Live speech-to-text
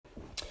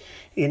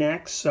In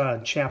Acts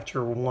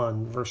chapter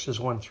 1, verses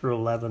 1 through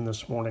 11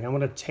 this morning, I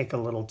want to take a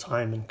little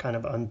time and kind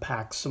of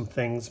unpack some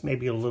things,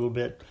 maybe a little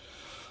bit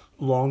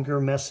longer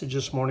message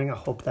this morning. I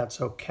hope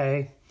that's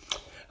okay.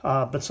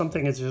 But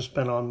something has just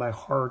been on my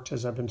heart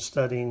as I've been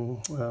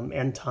studying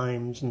end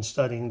times and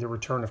studying the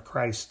return of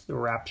Christ, the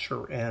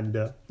rapture, and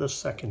the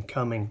second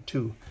coming.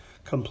 Two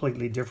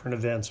completely different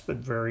events, but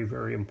very,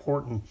 very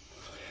important.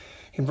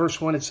 In verse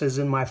 1, it says,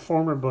 "In my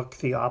former book,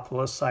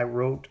 Theophilus, I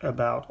wrote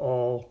about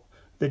all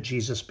that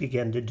Jesus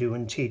began to do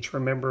and teach."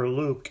 Remember,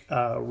 Luke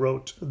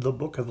wrote the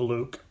book of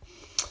Luke.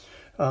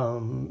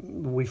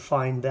 We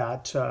find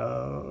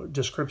that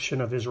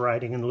description of his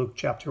writing in Luke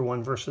chapter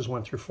 1, verses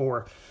 1 through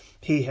 4.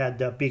 He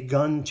had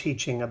begun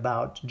teaching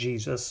about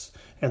Jesus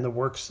and the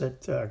works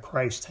that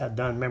Christ had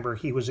done. Remember,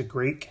 he was a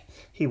Greek.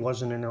 He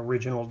wasn't an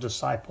original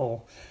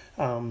disciple,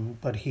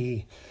 but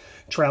he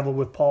traveled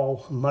with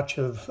Paul much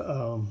of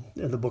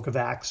the book of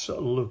Acts.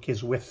 Luke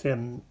is with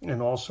him,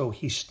 and also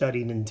he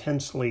studied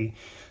intensely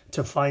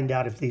to find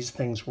out if these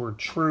things were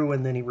true,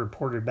 and then he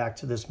reported back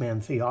to this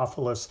man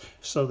Theophilus,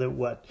 so that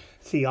what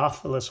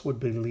Theophilus would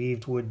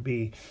believe would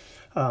be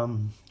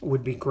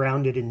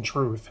grounded in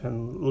truth.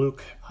 And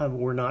Luke,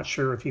 we're not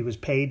sure if he was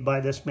paid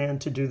by this man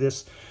to do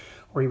this,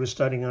 or he was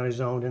studying on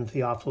his own, and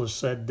Theophilus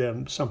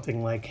said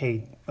something like,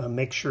 "Hey,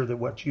 make sure that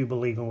what you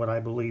believe and what I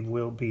believe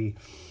will be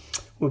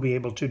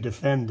able to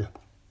defend,"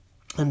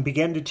 and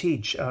began to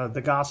teach.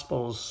 The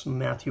Gospels,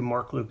 Matthew,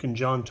 Mark, Luke, and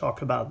John,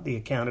 talk about the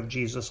account of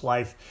Jesus'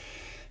 life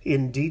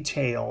in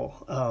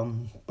detail,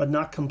 but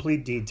not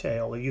complete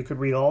detail. You could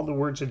read all the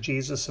words of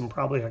Jesus in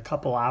probably a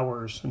couple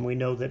hours, and we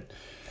know that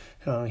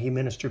he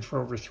ministered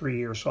for over 3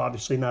 years, so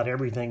obviously not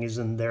everything is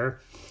in there.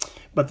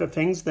 But the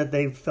things that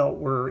they felt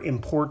were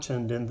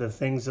important and the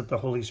things that the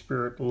Holy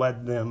Spirit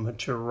led them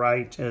to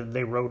write,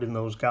 they wrote in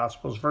those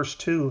Gospels. Verse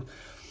 2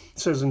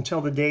 says,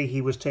 "Until the day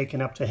he was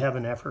taken up to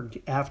heaven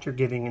after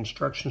giving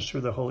instructions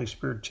through the Holy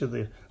Spirit to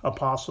the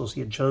apostles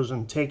he had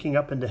chosen." Taking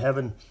up into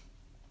heaven,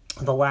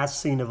 the last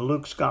scene of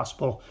Luke's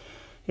Gospel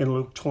in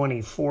Luke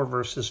 24,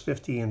 verses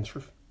 50 and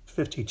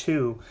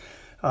 52,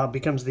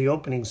 becomes the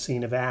opening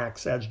scene of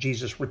Acts. As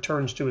Jesus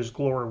returns to his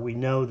glory, we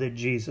know that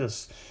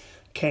Jesus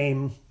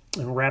came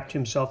and wrapped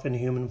himself in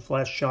human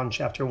flesh, John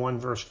chapter 1,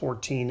 verse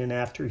 14, and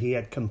after he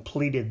had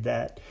completed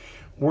that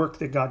work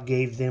that God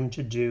gave them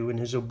to do in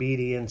his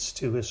obedience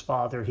to his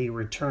Father, he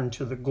returned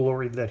to the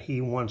glory that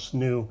he once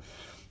knew,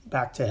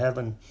 back to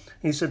heaven.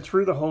 He said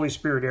through the Holy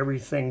Spirit,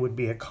 everything would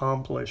be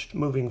accomplished.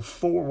 Moving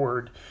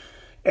forward,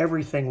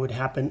 everything would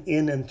happen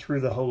in and through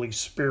the Holy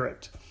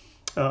Spirit.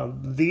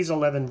 These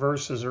 11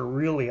 verses are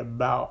really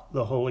about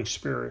the Holy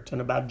Spirit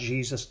and about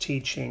Jesus'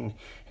 teaching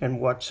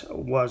and what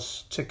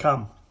was to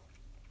come.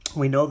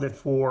 We know that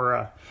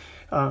for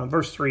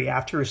verse 3,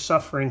 "After his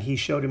suffering, he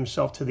showed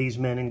himself to these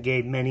men and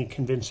gave many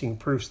convincing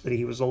proofs that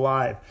he was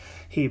alive.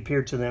 He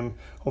appeared to them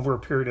over a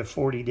period of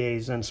 40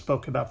 days and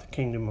spoke about the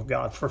kingdom of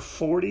God." For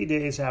 40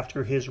 days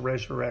after his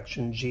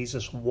resurrection,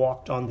 Jesus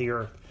walked on the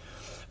earth,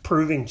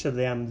 proving to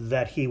them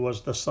that he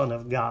was the Son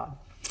of God.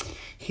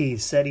 He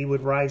said he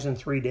would rise in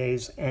 3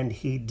 days, and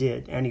he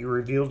did, and he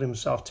revealed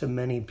himself to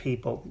many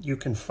people. You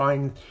can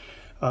find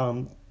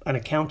an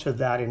account of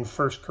that in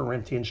 1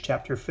 Corinthians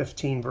chapter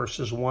 15,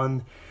 verses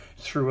 1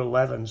 through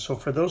 11. So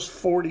for those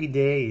 40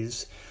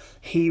 days,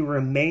 he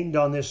remained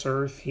on this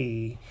earth.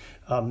 He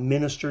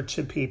ministered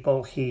to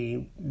people.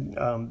 He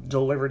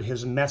delivered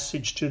his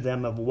message to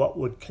them of what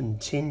would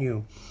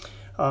continue,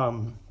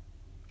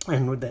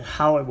 and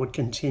how it would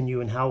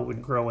continue and how it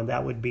would grow, and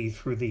that would be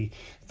through the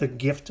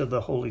gift of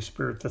the Holy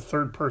Spirit, the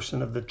third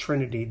person of the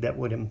Trinity that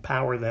would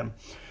empower them.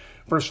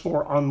 Verse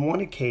 4, "On one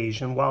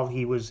occasion, while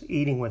he was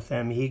eating with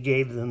them, he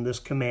gave them this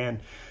command: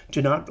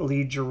 'Do not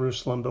leave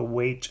Jerusalem, but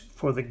wait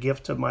for the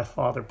gift of my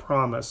Father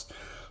promised,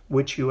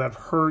 which you have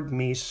heard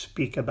me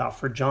speak about.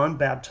 For John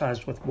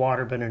baptized with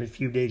water, but in a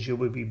few days you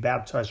will be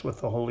baptized with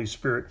the Holy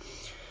Spirit.'"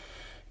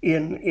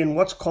 In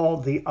what's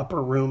called the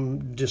upper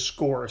room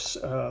discourse,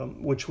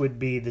 which would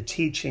be the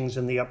teachings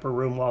in the upper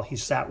room while he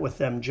sat with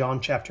them,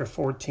 John chapter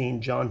 14,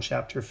 John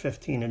chapter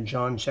 15, and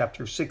John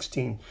chapter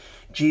 16,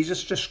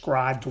 Jesus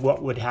described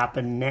what would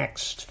happen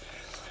next.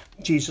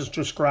 Jesus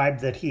described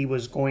that he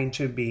was going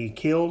to be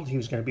killed, he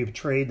was going to be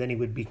betrayed, then he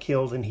would be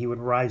killed, and he would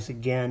rise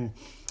again,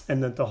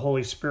 and that the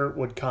Holy Spirit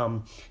would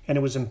come. And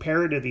it was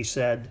imperative, he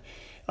said,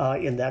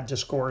 in that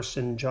discourse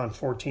in John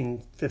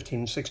 14,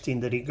 15, 16,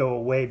 that he go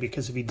away,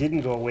 because if he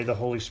didn't go away, the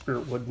Holy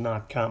Spirit would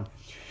not come.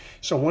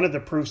 So one of the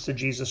proofs that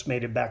Jesus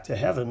made it back to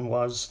heaven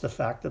was the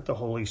fact that the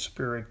Holy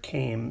Spirit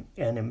came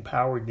and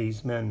empowered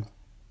these men.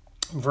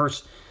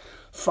 Verse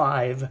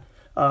 5,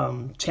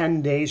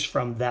 10 days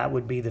from that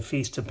would be the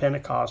Feast of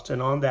Pentecost,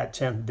 and on that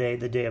 10th day,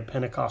 the day of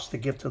Pentecost, the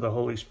gift of the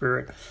Holy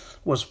Spirit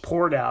was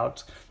poured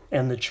out,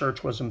 and the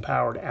church was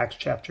empowered. Acts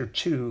chapter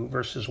 2,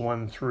 verses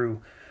 1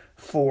 through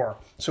 4.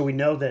 So we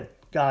know that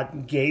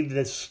God gave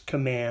this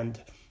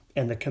command,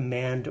 and the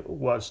command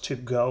was to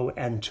go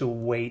and to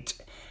wait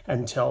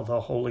until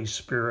the Holy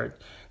Spirit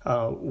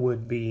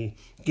would be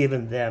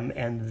given them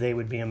and they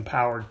would be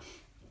empowered.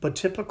 But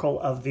typical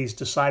of these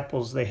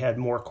disciples, they had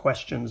more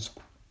questions,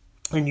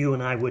 and you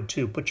and I would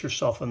too. Put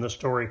yourself in the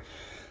story.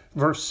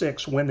 Verse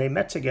 6, when they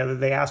met together,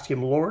 they asked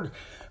him, Lord,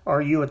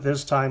 are you at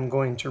this time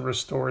going to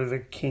restore the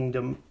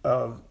kingdom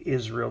of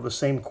Israel? The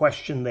same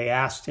question they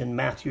asked in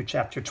Matthew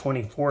chapter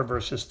 24,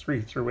 verses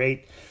 3 through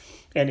 8.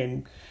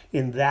 And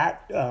in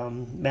that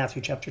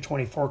Matthew chapter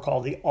 24,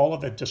 called the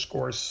Olivet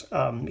Discourse,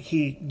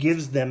 he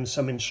gives them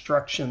some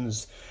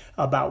instructions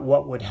about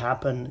what would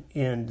happen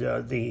in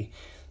the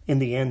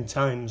end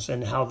times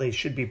and how they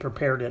should be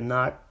prepared and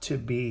not to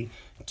be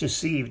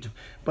deceived.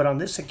 But on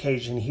this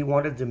occasion, he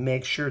wanted to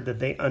make sure that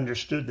they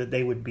understood that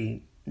they would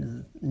be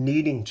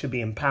needing to be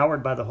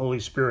empowered by the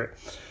Holy Spirit.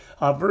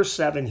 Verse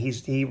 7,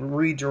 he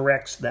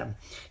redirects them.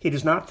 It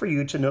is not for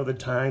you to know the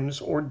times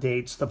or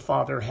dates the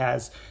Father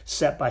has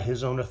set by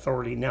his own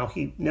authority. Now,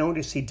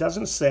 notice he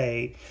doesn't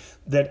say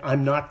that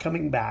I'm not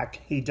coming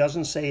back. He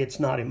doesn't say it's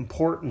not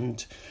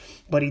important.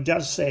 But he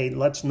does say,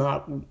 let's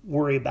not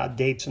worry about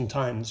dates and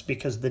times,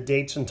 because the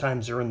dates and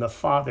times are in the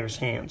Father's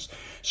hands.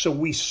 So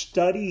we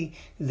study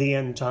the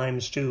end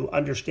times to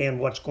understand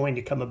what's going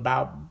to come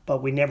about,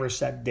 but we never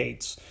set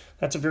dates.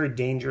 That's a very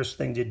dangerous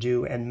thing to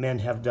do, and men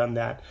have done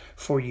that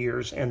for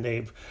years, and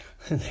they've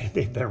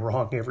been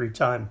wrong every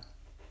time.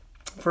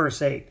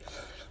 Verse 8,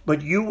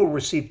 but you will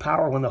receive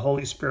power when the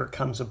Holy Spirit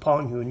comes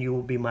upon you, and you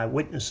will be my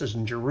witnesses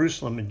in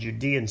Jerusalem and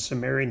Judea and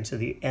Samaria and to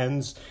the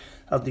ends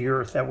of the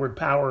earth. That word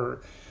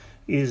power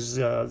is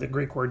the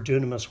Greek word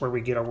dunamis, where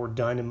we get our word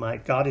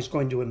dynamite. God is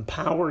going to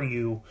empower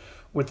you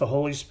with the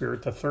Holy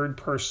Spirit, the third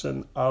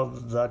person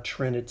of the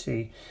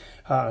Trinity,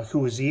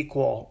 who is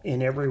equal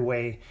in every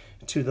way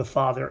to the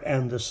Father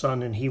and the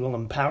Son, and he will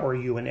empower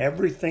you, and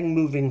everything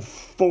moving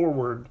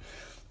forward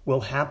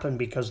will happen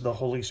because the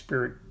Holy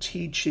Spirit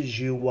teaches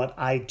you what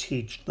I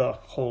teach the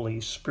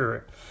Holy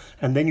Spirit.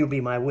 And then you'll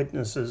be my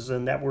witnesses,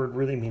 and that word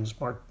really means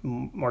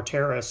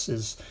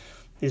martyros,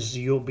 is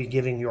you'll be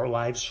giving your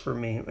lives for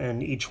me,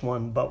 and each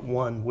one but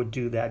one would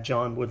do that.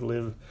 John would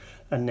live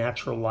a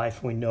natural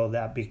life. We know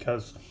that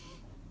because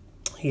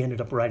he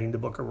ended up writing the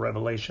book of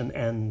Revelation,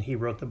 and he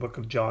wrote the book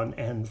of John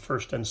and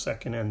 1st and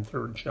 2nd and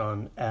 3rd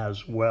John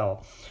as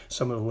well.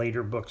 Some of the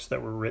later books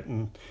that were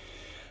written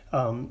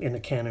in the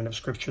canon of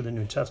Scripture, the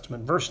New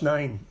Testament. Verse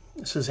 9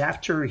 says,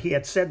 after he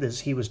had said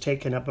this, he was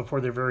taken up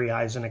before their very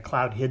eyes, and a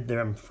cloud hid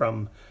them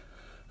from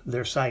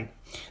their sight.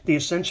 The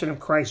ascension of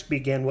Christ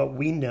began what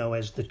we know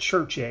as the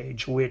church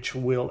age, which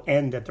will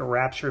end at the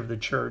rapture of the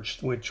church,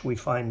 which we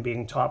find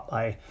being taught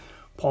by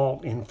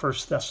Paul in 1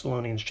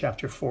 Thessalonians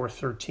chapter 4,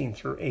 13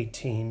 through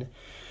 18.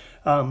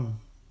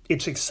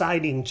 It's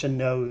exciting to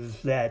know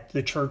that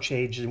the church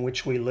age in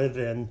which we live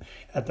in,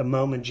 at the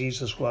moment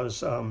Jesus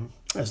was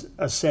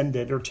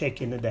ascended or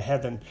taken into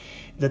heaven,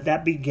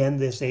 that began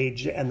this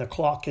age, and the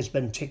clock has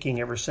been ticking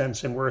ever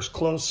since, and we're as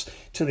close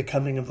to the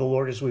coming of the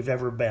Lord as we've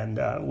ever been,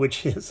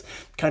 which is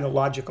kind of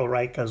logical,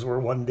 right? Because we're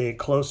one day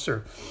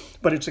closer.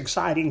 But it's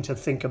exciting to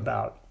think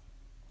about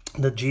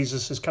that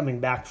Jesus is coming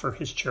back for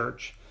his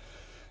church.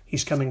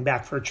 He's coming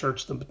back for a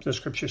church, the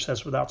Scripture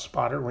says, without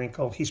spot or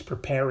wrinkle. He's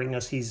preparing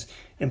us. He's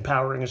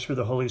empowering us through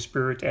the Holy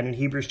Spirit. And in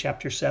Hebrews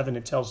chapter 7,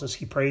 it tells us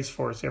he prays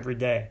for us every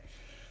day.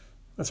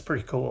 That's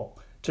pretty cool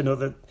to know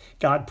that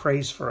God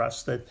prays for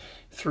us, that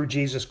through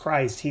Jesus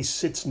Christ, he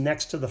sits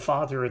next to the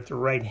Father at the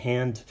right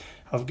hand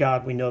of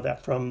God. We know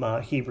that from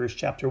Hebrews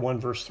chapter 1,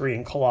 verse 3,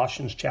 and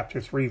Colossians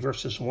chapter 3,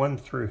 verses 1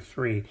 through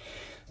 3,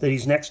 that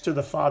he's next to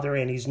the Father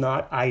and he's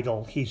not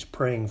idle. He's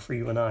praying for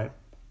you and I.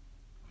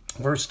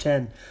 Verse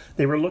 10,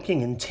 they were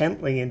looking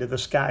intently into the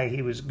sky.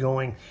 He was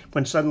going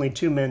when suddenly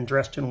two men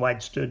dressed in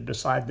white stood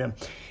beside them.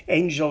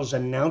 Angels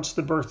announced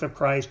the birth of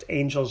Christ.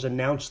 Angels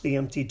announced the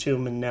empty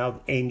tomb. And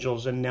now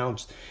angels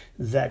announced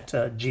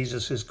that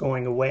Jesus is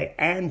going away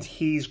and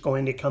he's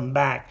going to come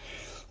back.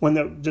 When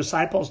the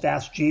disciples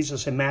asked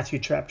Jesus in Matthew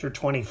chapter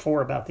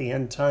 24 about the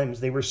end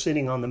times, they were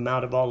sitting on the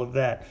Mount of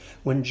Olivet.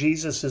 When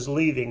Jesus is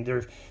leaving,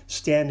 they're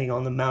standing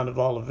on the Mount of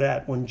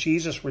Olivet. When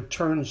Jesus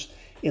returns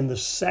in the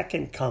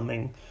second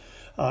coming,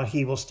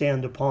 he will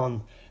stand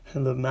upon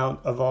the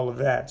Mount of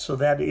Olivet. So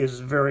that is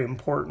very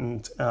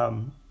important.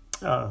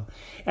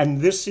 And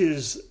this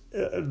is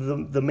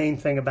the main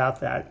thing about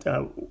that.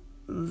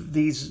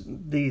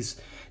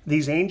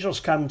 These angels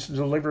come to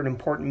deliver an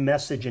important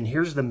message. And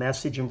here's the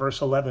message in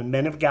verse 11.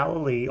 Men of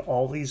Galilee,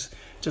 all these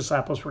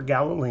disciples were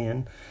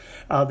Galilean.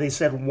 They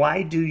said,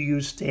 why do you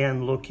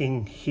stand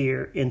looking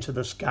here into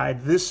the sky?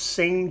 This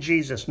same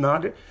Jesus,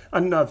 not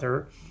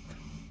another,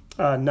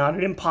 not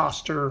an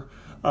imposter,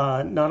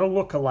 not a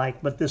lookalike,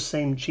 but this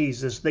same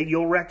Jesus that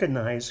you'll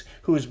recognize,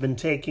 who has been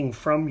taken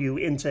from you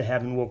into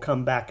heaven, will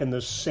come back in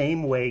the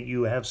same way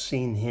you have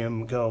seen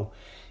him go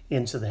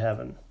into the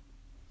heaven.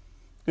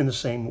 In the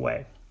same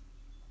way.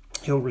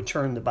 He'll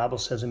return, the Bible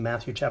says in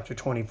Matthew chapter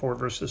 24,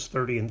 verses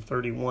 30 and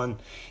 31,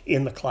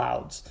 in the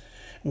clouds.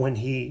 When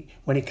he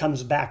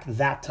comes back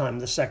that time,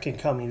 the second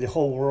coming, the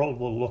whole world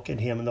will look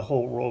at him and the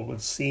whole world will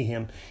see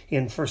him.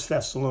 In 1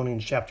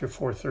 Thessalonians chapter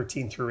 4,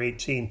 13 through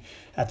 18,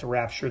 at the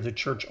rapture of the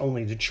church,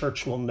 only the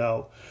church will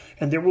know.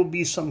 And there will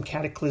be some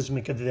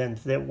cataclysmic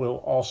event that will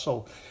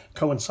also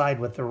coincide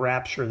with the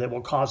rapture that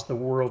will cause the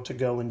world to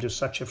go into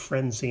such a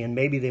frenzy, and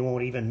maybe they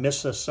won't even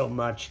miss us so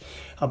much,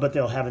 but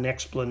they'll have an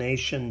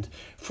explanation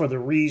for the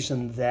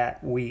reason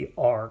that we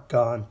are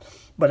gone.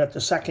 But at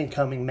the second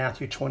coming,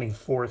 Matthew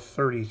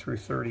 24:30 through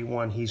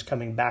 31, he's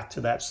coming back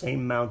to that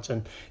same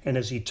mountain, and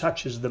as he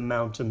touches the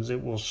mountains,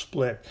 it will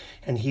split,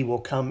 and he will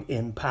come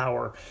in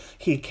power.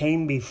 He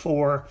came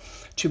before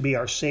to be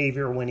our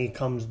Savior. When he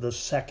comes the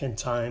second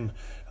time,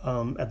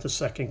 at the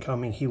second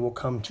coming, he will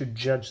come to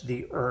judge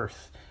the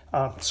earth.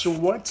 So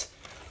what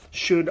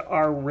should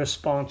our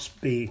response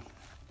be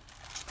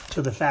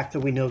to the fact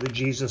that we know that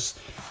Jesus,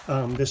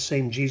 this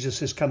same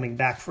Jesus, is coming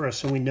back for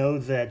us, and we know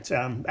that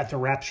at the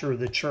rapture of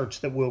the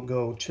church that we'll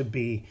go to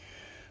be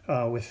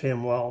with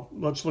him? Well,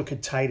 let's look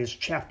at Titus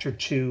chapter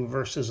 2,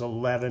 verses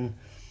 11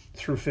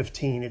 through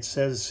 15. It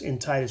says in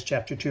Titus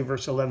chapter 2,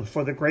 verse 11,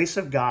 "For the grace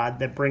of God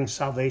that brings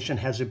salvation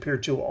has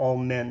appeared to all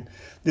men."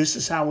 This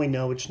is how we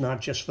know it's not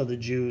just for the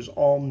Jews.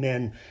 All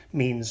men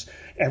means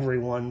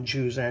everyone,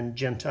 Jews and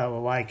Gentile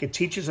alike. It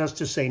teaches us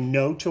to say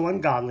no to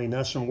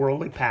ungodliness and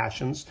worldly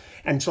passions,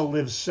 and to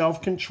live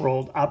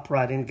self-controlled,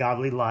 upright, and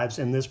godly lives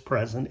in this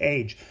present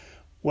age.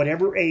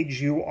 Whatever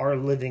age you are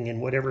living in,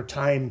 whatever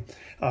time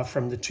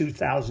from the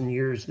 2,000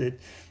 years that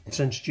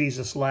since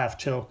Jesus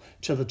left till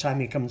the time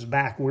he comes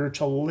back, we're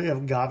to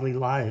live godly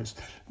lives.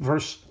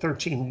 Verse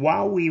 13,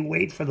 "While we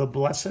wait for the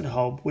blessed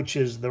hope, which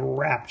is the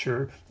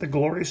rapture, the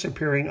glorious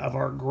appearing of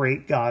our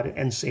great God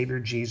and Savior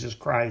Jesus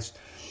Christ,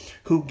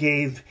 who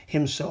gave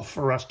himself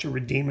for us to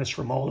redeem us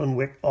from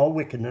all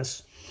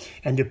wickedness,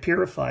 and to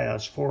purify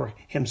us for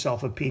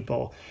himself a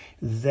people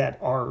that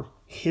are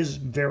his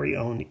very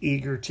own,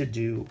 eager to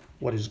do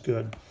what is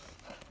good."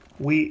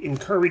 We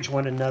encourage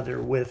one another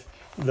with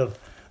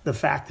the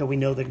fact that we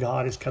know that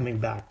God is coming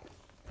back.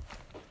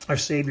 Our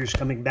Savior's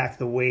coming back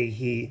the way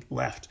he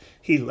left.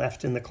 He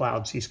left in the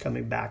clouds. He's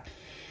coming back.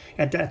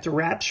 And at the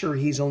rapture,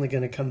 he's only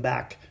going to come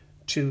back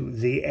to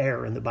the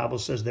air, and the Bible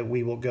says that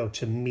we will go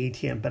to meet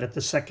him. But at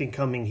the second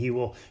coming, he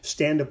will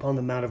stand upon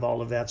the Mount of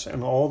Olivet,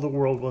 and all the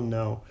world will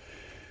know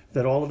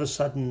that all of a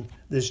sudden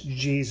this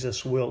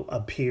Jesus will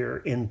appear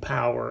in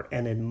power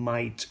and in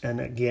might.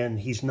 And again,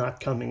 he's not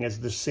coming as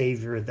the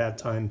Savior at that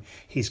time.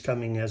 He's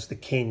coming as the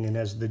King and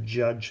as the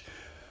Judge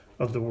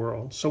of the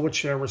world. So what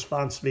should our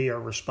response be?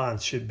 Our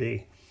response should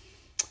be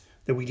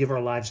that we give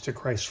our lives to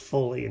Christ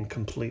fully and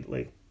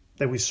completely,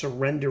 that we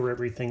surrender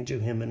everything to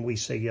him and we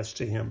say yes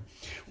to him.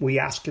 We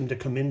ask him to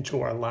come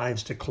into our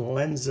lives to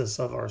cleanse us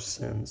of our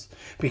sins,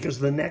 because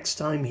the next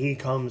time he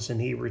comes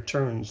and he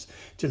returns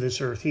to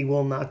this earth, he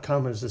will not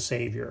come as a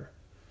Savior.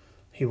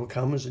 He will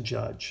come as a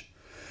judge.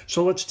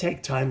 So let's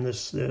take time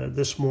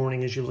this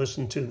morning as you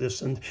listen to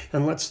this, and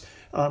let's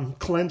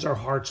cleanse our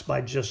hearts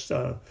by just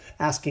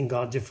asking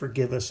God to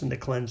forgive us and to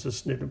cleanse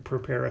us and to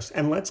prepare us.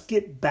 And let's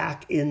get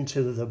back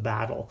into the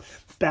battle,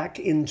 back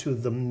into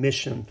the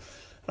mission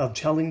of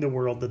telling the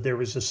world that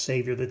there is a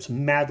Savior that's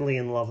madly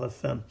in love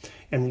with them.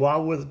 And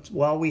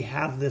while we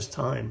have this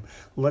time,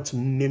 let's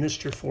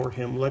minister for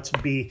him. Let's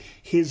be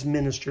his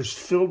ministers,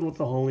 filled with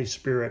the Holy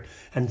Spirit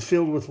and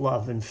filled with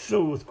love and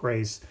filled with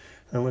grace.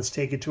 And let's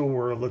take it to a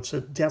world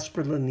that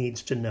desperately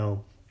needs to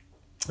know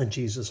that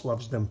Jesus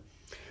loves them.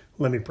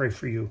 Let me pray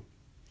for you.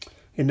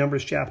 In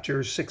Numbers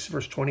chapter 6,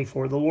 verse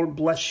 24, "The Lord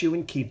bless you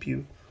and keep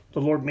you. The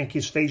Lord make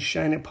his face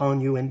shine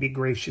upon you and be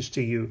gracious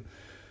to you.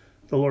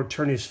 The Lord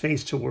turn his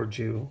face towards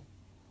you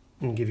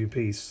and give you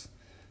peace."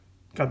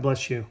 God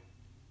bless you.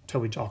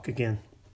 Till we talk again.